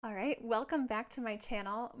right, welcome back to my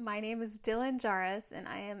channel. My name is Dylan Jarris, and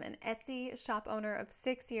I am an Etsy shop owner of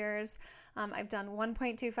 6 years. I've done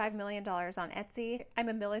 $1.25 million on Etsy. I'm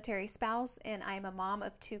a military spouse, and I'm a mom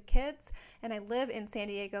of 2 kids, and I live in San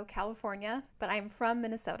Diego, California, but I'm from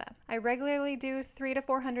Minnesota. I regularly do $300,000 to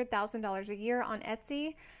 $400,000 a year on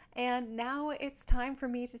Etsy, and now it's time for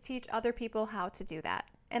me to teach other people how to do that.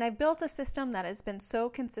 And I built a system that has been so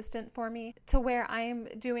consistent for me to where I'm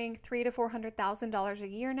doing $300,000 to $400,000 a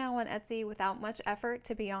year now on Etsy without much effort,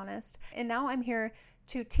 to be honest. And now I'm here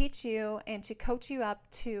to teach you and to coach you up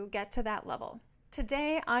to get to that level.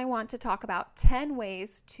 Today, I want to talk about 10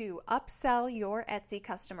 ways to upsell your Etsy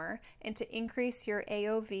customer and to increase your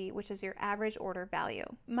AOV, which is your average order value.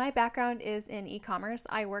 My background is in e-commerce.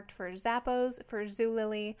 I worked for Zappos, for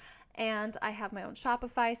Zulily, and I have my own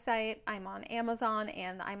Shopify site. I'm on Amazon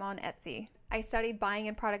and I'm on Etsy. I studied buying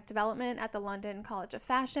and product development at the London College of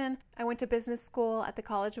Fashion. I went to business school at the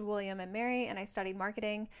College of William and Mary, and I studied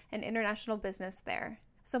marketing and international business there.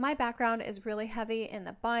 So my background is really heavy in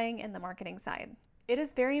the buying and the marketing side. It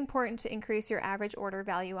is very important to increase your average order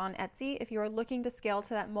value on Etsy if you are looking to scale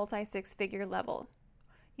to that multi-6-figure level.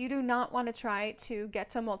 You do not want to try to get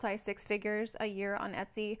to multi-6 figures a year on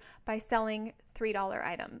Etsy by selling $3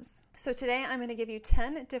 items. So today I'm going to give you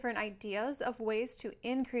 10 different ideas of ways to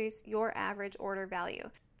increase your average order value.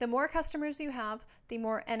 The more customers you have, the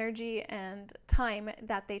more energy and time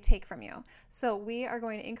that they take from you. So we are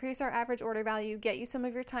going to increase our average order value, get you some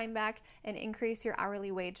of your time back, and increase your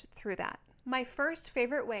hourly wage through that. My first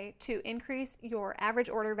favorite way to increase your average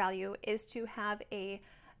order value is to have a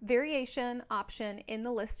variation option in the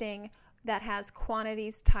listing that has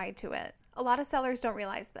quantities tied to it. A lot of sellers don't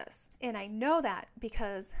realize this, and I know that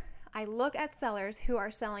because I look at sellers who are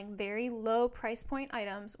selling very low price point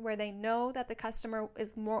items where they know that the customer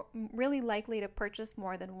is really likely to purchase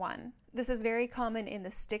more than one. This is very common in the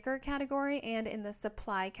sticker category and in the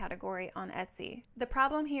supply category on Etsy. The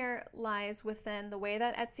problem here lies within the way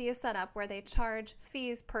that Etsy is set up, where they charge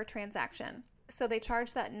fees per transaction. So they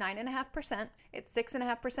charge that 9.5%. It's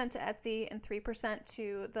 6.5% to Etsy and 3%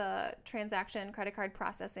 to the transaction credit card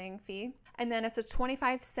processing fee. And then it's a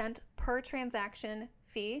 25-cent per transaction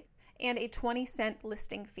fee and a 20-cent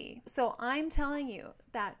listing fee. So I'm telling you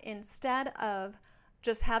that instead of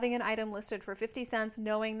just having an item listed for 50 cents,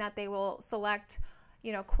 knowing that they will select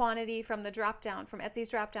quantity from the drop down, from Etsy's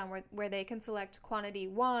drop down, where they can select quantity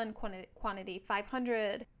 1, quantity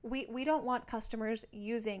 500. We don't want customers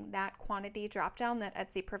using that quantity drop down that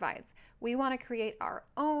Etsy provides. We want to create our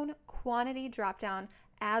own quantity drop down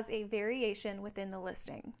as a variation within the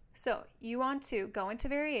listing. So you want to go into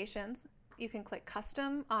variations. You can click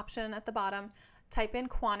custom option at the bottom, type in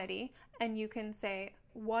quantity, and you can say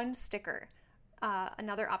 1 sticker.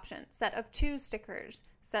 Another option, set of 2 stickers,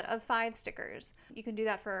 set of 5 stickers. You can do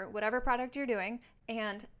that for whatever product you're doing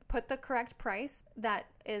and put the correct price that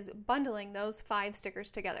is bundling those 5 stickers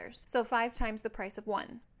together. So 5 times the price of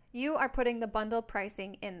 1. You are putting the bundle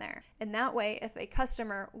pricing in there. And that way, if a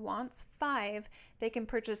customer wants 5, they can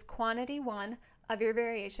purchase quantity 1 of your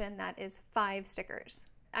variation that is 5 stickers.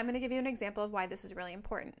 I'm going to give you an example of why this is really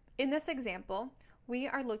important. In this example, we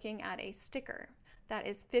are looking at a sticker that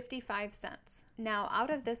is 55 cents. Now, out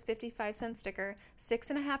of this 55-cent sticker,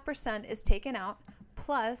 6.5% is taken out,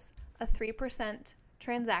 plus a 3%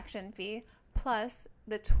 transaction fee, plus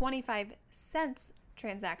the 25 cents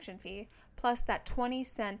transaction fee, plus that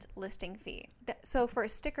 20-cent listing fee. So for a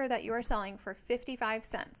sticker that you are selling for 55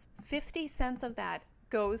 cents, 50 cents of that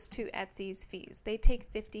goes to Etsy's fees. They take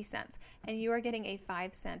 50 cents and you are getting a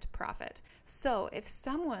 5-cent profit. So if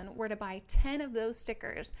someone were to buy 10 of those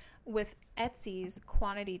stickers with Etsy's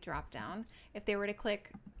quantity dropdown, if they were to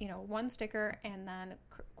click, 1 sticker and then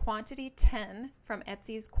quantity 10 from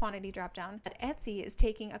Etsy's quantity dropdown, Etsy is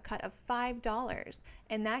taking a cut of $5,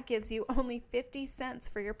 and that gives you only 50 cents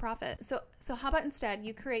for your profit. So how about instead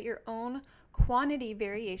you create your own quantity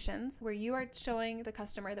variations where you are showing the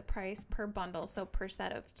customer the price per bundle, so per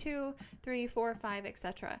set of 2, 3, 4, 5,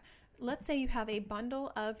 etc. Let's say you have a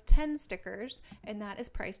bundle of 10 stickers and that is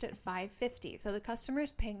priced at $5.50, so the customer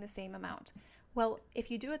is paying the same amount. Well, if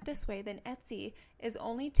you do it this way, then Etsy is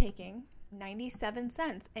only taking 97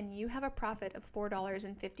 cents and you have a profit of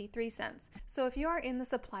 $4.53. So if you are in the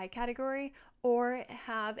supply category or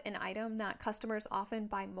have an item that customers often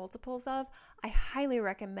buy multiples of, I highly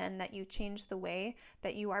recommend that you change the way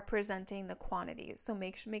that you are presenting the quantities. So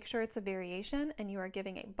make sure it's a variation and you are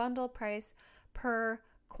giving a bundle price per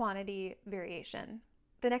quantity variation.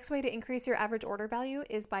 The next way to increase your average order value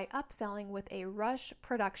is by upselling with a rush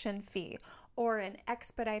production fee, or an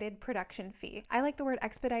expedited production fee. I like the word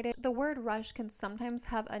expedited. The word rush can sometimes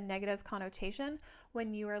have a negative connotation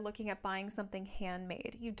when you are looking at buying something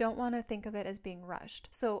handmade. You don't want to think of it as being rushed.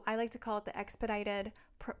 So I like to call it the expedited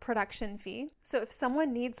production fee. So if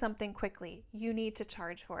someone needs something quickly, you need to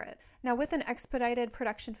charge for it. Now with an expedited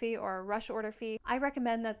production fee or a rush order fee, I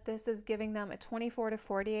recommend that this is giving them a 24 to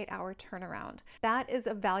 48 hour turnaround. That is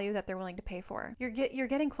a value that they're willing to pay for. You're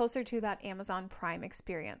getting closer to that Amazon Prime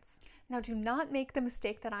experience. Now do not make the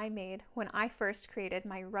mistake that I made when I first created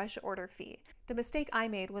my rush order fee. The mistake I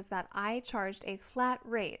made was that I charged a flat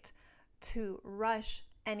rate to rush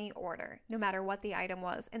any order, no matter what the item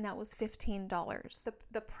was, and that was $15.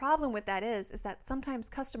 The problem with that is that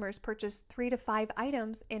sometimes customers purchase 3 to 5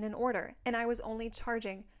 items in an order, and I was only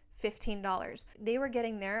charging $15. They were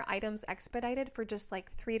getting their items expedited for just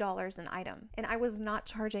like $3 an item, and I was not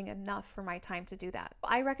charging enough for my time to do that.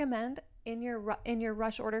 I recommend in your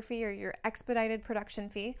rush order fee or your expedited production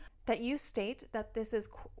fee that you state that this is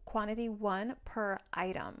quantity 1 per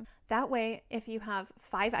item. That way, if you have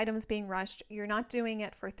 5 items being rushed, you're not doing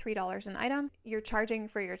it for $3 an item, you're charging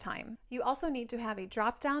for your time. You also need to have a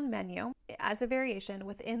drop-down menu as a variation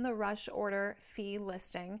within the rush order fee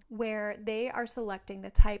listing where they are selecting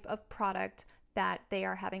the type of product that they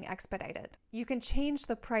are having expedited. You can change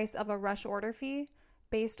the price of a rush order fee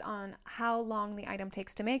based on how long the item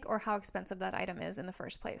takes to make or how expensive that item is in the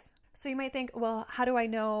first place. So you might think, well, how do I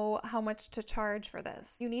know how much to charge for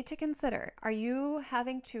this? You need to consider, are you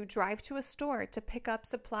having to drive to a store to pick up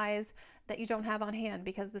supplies that you don't have on hand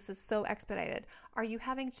because this is so expedited? Are you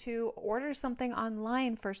having to order something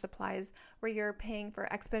online for supplies where you're paying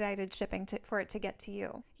for expedited shipping for it to get to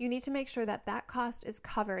you? You need to make sure that that cost is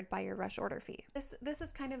covered by your rush order fee. This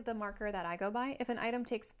is kind of the marker that I go by. If an item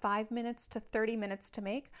takes 5 minutes to 30 minutes to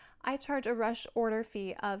make, I charge a rush order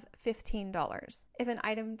fee of $15. If an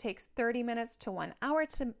item takes 30 minutes to 1 hour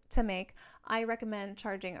to make, I recommend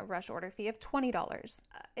charging a rush order fee of $20.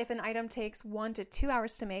 If an item takes 1 to 2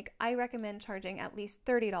 hours to make, I recommend charging at least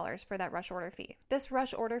 $30 for that rush order fee. This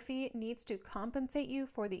rush order fee needs to compensate you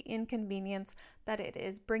for the inconvenience that it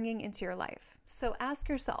is bringing into your life. So ask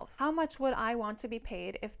yourself, how much would I want to be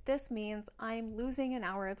paid if this means I'm losing an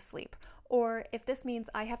hour of sleep? Or if this means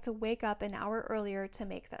I have to wake up an hour earlier to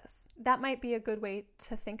make this? That might be a good way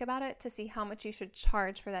to think about it to see how much you should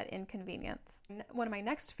charge for that inconvenience. One of my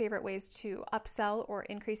next favorite ways to upsell or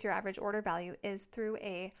increase your average order value is through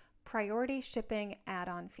a priority shipping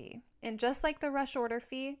add-on fee. And just like the rush order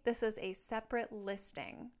fee, this is a separate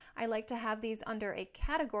listing. I like to have these under a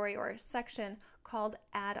category or a section called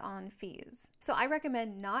add-on fees. So I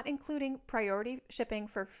recommend not including priority shipping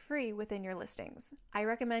for free within your listings. I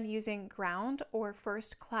recommend using ground or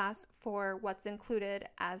first class for what's included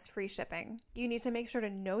as free shipping. You need to make sure to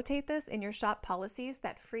notate this in your shop policies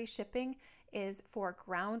that free shipping is for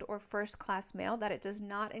ground or first class mail, that it does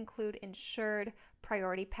not include insured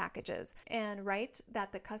priority packages, and write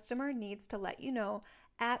that the customer needs to let you know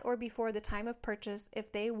at or before the time of purchase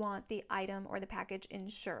if they want the item or the package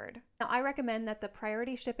insured. Now, I recommend that the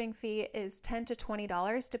priority shipping fee is $10 to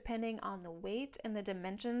 $20 depending on the weight and the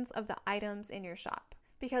dimensions of the items in your shop.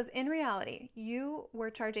 Because in reality, you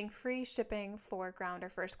were charging free shipping for ground or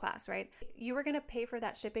first class, right? You were going to pay for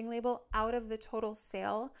that shipping label out of the total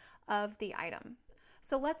sale of the item.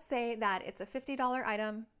 So let's say that it's a $50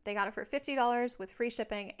 item. They got it for $50 with free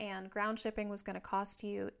shipping, and ground shipping was going to cost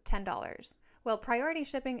you $10. Well, priority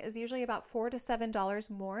shipping is usually about $4 to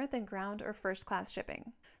 $7 more than ground or first class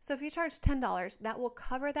shipping. So if you charge $10, that will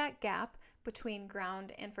cover that gap between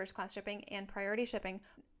ground and first class shipping and priority shipping.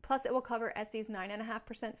 Plus, it will cover Etsy's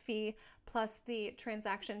 9.5% fee, plus the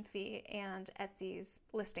transaction fee and Etsy's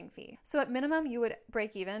listing fee. So at minimum, you would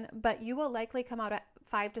break even, but you will likely come out at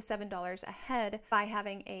 $5 to $7 ahead by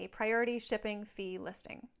having a priority shipping fee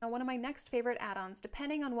listing. Now, one of my next favorite add-ons,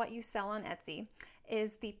 depending on what you sell on Etsy,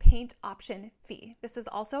 is the paint option fee. This is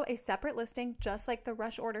also a separate listing, just like the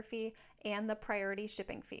rush order fee and the priority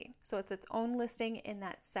shipping fee. So it's its own listing in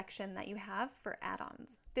that section that you have for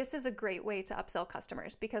add-ons. This is a great way to upsell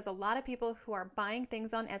customers because a lot of people who are buying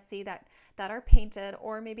things on Etsy that are painted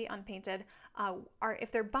or maybe unpainted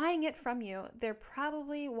if they're buying it from you, they're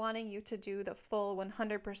probably wanting you to do the full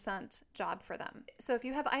 100% job for them. So if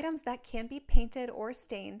you have items that can be painted or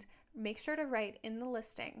stained, make sure to write in the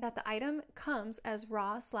listing that the item comes as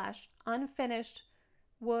raw/unfinished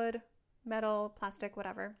wood, metal, plastic,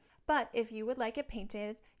 whatever. But if you would like it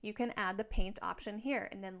painted, you can add the paint option here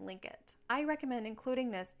and then link it. I recommend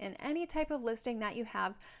including this in any type of listing that you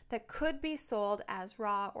have that could be sold as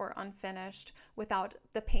raw or unfinished without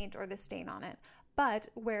the paint or the stain on it, but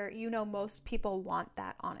where you know most people want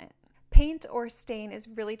that on it. Paint or stain is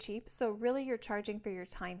really cheap, so really you're charging for your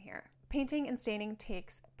time here. Painting and staining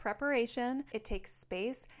takes preparation, it takes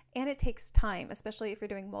space, and it takes time, especially if you're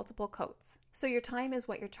doing multiple coats. So your time is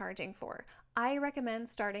what you're charging for. I recommend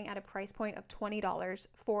starting at a price point of $20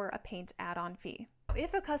 for a paint add-on fee.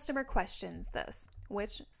 If a customer questions this,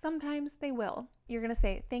 which sometimes they will, you're going to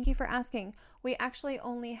say, "Thank you for asking. We actually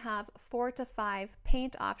only have 4 to 5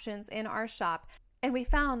 paint options in our shop. And we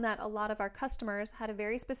found that a lot of our customers had a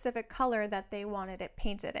very specific color that they wanted it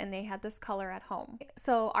painted, and they had this color at home.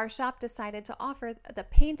 So our shop decided to offer the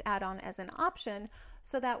paint add-on as an option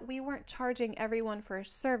so that we weren't charging everyone for a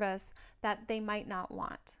service that they might not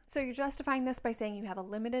want." So you're justifying this by saying you have a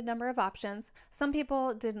limited number of options. Some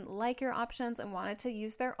people didn't like your options and wanted to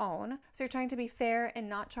use their own. So you're trying to be fair and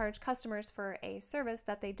not charge customers for a service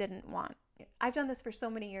that they didn't want. I've done this for so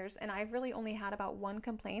many years, and I've really only had about one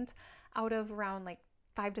complaint out of around like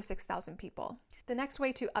 5,000 to 6,000 people. The next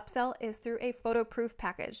way to upsell is through a photo proof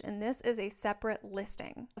package, and this is a separate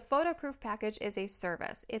listing. A photo proof package is a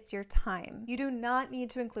service. It's your time. You do not need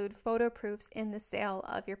to include photo proofs in the sale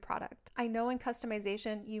of your product. I know in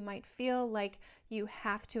customization, you might feel like you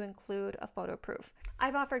have to include a photo proof.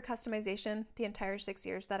 I've offered customization the entire 6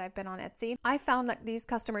 years that I've been on Etsy. I found that these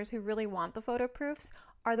customers who really want the photo proofs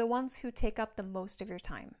are the ones who take up the most of your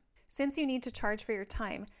time. Since you need to charge for your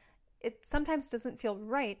time, it sometimes doesn't feel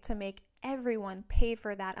right to make everyone pay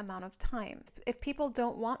for that amount of time. If people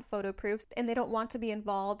don't want photo proofs and they don't want to be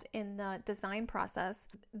involved in the design process,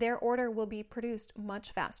 their order will be produced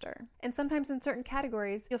much faster. And sometimes in certain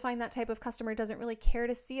categories, you'll find that type of customer doesn't really care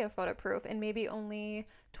to see a photo proof, and maybe only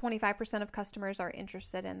 25% of customers are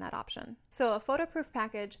interested in that option. So a photo proof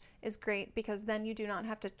package is great because then you do not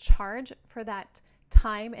have to charge for that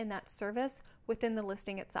time and that service within the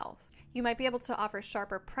listing itself. You might be able to offer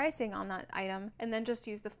sharper pricing on that item and then just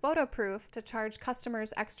use the photo proof to charge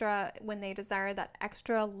customers extra when they desire that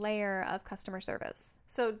extra layer of customer service.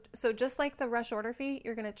 So just like the rush order fee,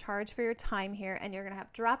 you're going to charge for your time here, and you're going to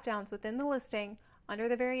have drop downs within the listing under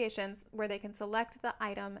the variations where they can select the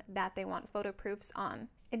item that they want photo proofs on.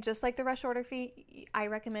 And just like the rush order fee, I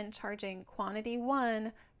recommend charging quantity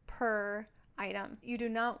 1 per item. You do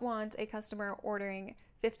not want a customer ordering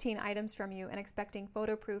 15 items from you and expecting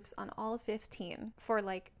photo proofs on all 15 for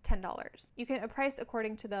like $10. You can price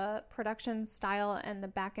according to the production style and the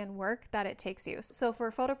back-end work that it takes you. So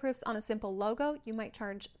for photo proofs on a simple logo, you might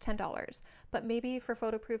charge $10, but maybe for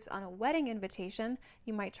photo proofs on a wedding invitation,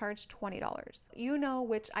 you might charge $20. You know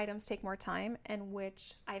which items take more time and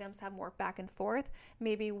which items have more back and forth,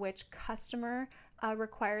 maybe which customer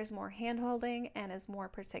requires more hand-holding and is more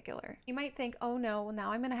particular. You might think, oh no,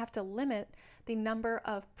 now I'm going to have to limit the number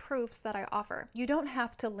of proofs that I offer. You don't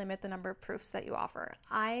have to limit the number of proofs that you offer.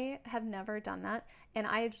 I have never done that, and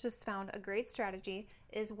I just found a great strategy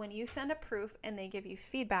is when you send a proof and they give you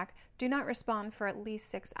feedback, do not respond for at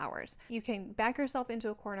least 6 hours. You can back yourself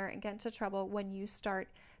into a corner and get into trouble when you start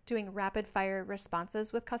doing rapid fire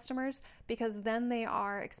responses with customers, because then they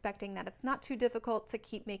are expecting that it's not too difficult to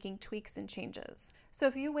keep making tweaks and changes. So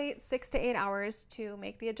if you wait 6 to 8 hours to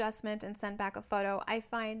make the adjustment and send back a photo, I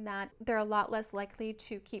find that they're a lot less likely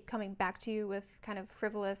to keep coming back to you with kind of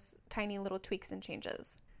frivolous, tiny little tweaks and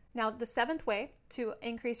changes. Now, the 7th way to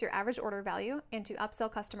increase your average order value and to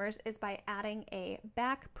upsell customers is by adding a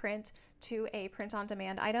back print to a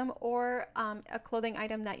print-on-demand item or a clothing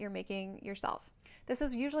item that you're making yourself. This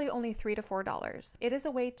is usually only $3 to $4. It is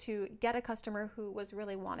a way to get a customer who was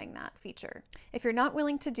really wanting that feature. If you're not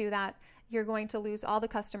willing to do that, you're going to lose all the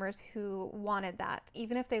customers who wanted that,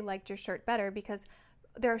 even if they liked your shirt better, because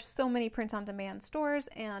there are so many print-on-demand stores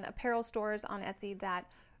and apparel stores on Etsy that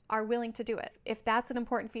are willing to do it. If that's an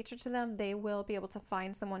important feature to them, they will be able to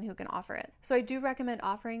find someone who can offer it. So I do recommend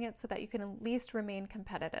offering it so that you can at least remain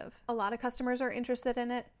competitive. A lot of customers are interested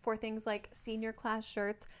in it for things like senior class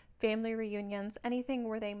shirts, family reunions, anything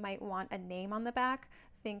where they might want a name on the back.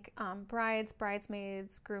 Think brides,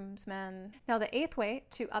 bridesmaids, groomsmen. Now, the 8th way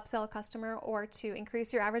to upsell a customer or to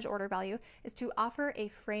increase your average order value is to offer a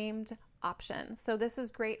framed option. So this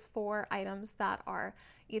is great for items that are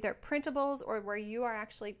either printables or where you are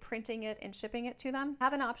actually printing it and shipping it to them.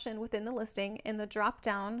 Have an option within the listing in the drop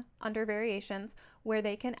down under variations where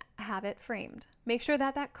they can have it framed. Make sure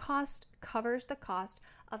that that cost covers the cost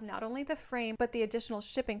of not only the frame, but the additional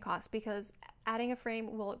shipping cost, because adding a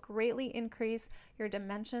frame will greatly increase your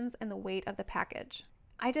dimensions and the weight of the package.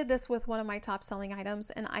 I did this with one of my top selling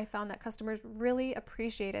items, and I found that customers really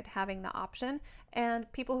appreciated having the option, and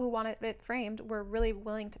people who wanted it framed were really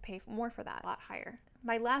willing to pay more for that, a lot higher.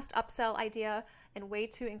 My last upsell idea and way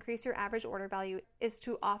to increase your average order value is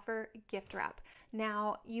to offer gift wrap.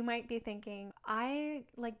 Now, you might be thinking, I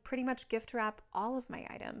pretty much gift wrap all of my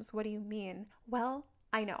items. What do you mean? Well,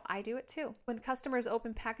 I know, I do it too. When customers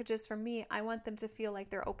open packages from me, I want them to feel like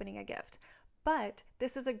they're opening a gift. But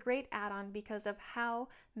this is a great add-on because of how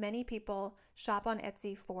many people shop on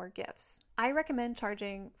Etsy for gifts. I recommend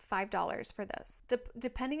charging $5 for this.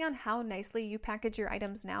 Depending on how nicely you package your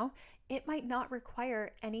items now, it might not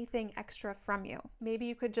require anything extra from you. Maybe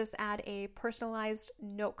you could just add a personalized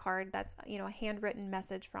note card that's, a handwritten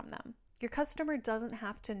message from them. Your customer doesn't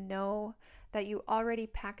have to know that you already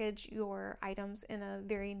package your items in a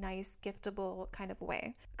very nice, giftable kind of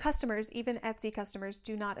way. Customers, even Etsy customers,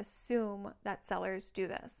 do not assume that sellers do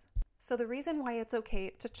this. So the reason why it's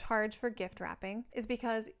okay to charge for gift wrapping is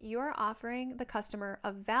because you're offering the customer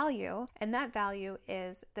a value, and that value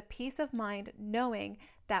is the peace of mind knowing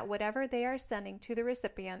that whatever they are sending to the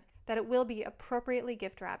recipient, that it will be appropriately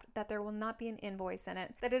gift wrapped, that there will not be an invoice in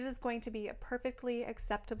it, that it is going to be a perfectly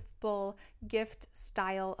acceptable gift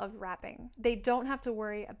style of wrapping. They don't have to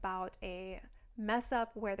worry about a mess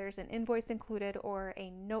up where there's an invoice included or a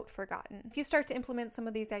note forgotten. If you start to implement some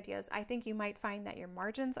of these ideas, I think you might find that your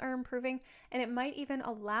margins are improving, and it might even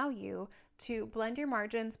allow you to blend your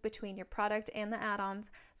margins between your product and the add-ons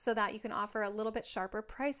so that you can offer a little bit sharper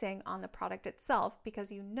pricing on the product itself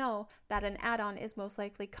because you know that an add-on is most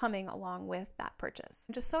likely coming along with that purchase.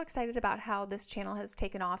 I'm just so excited about how this channel has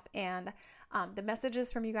taken off, and the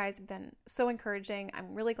messages from you guys have been so encouraging.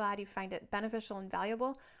 I'm really glad you find it beneficial and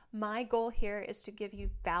valuable. My goal here is to give you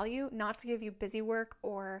value, not to give you busy work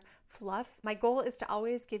or fluff. My goal is to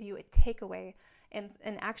always give you a takeaway and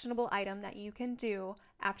an actionable item that you can do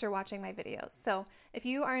after watching my videos. So if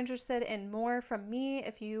you are interested in more from me,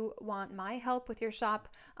 if you want my help with your shop,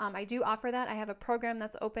 I do offer that. I have a program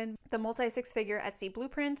that's open, the Multi-Six-Figure Etsy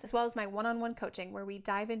Blueprint, as well as my one-on-one coaching where we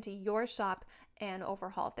dive into your shop and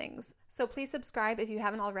overhaul things. So please subscribe if you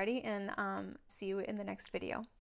haven't already, and see you in the next video.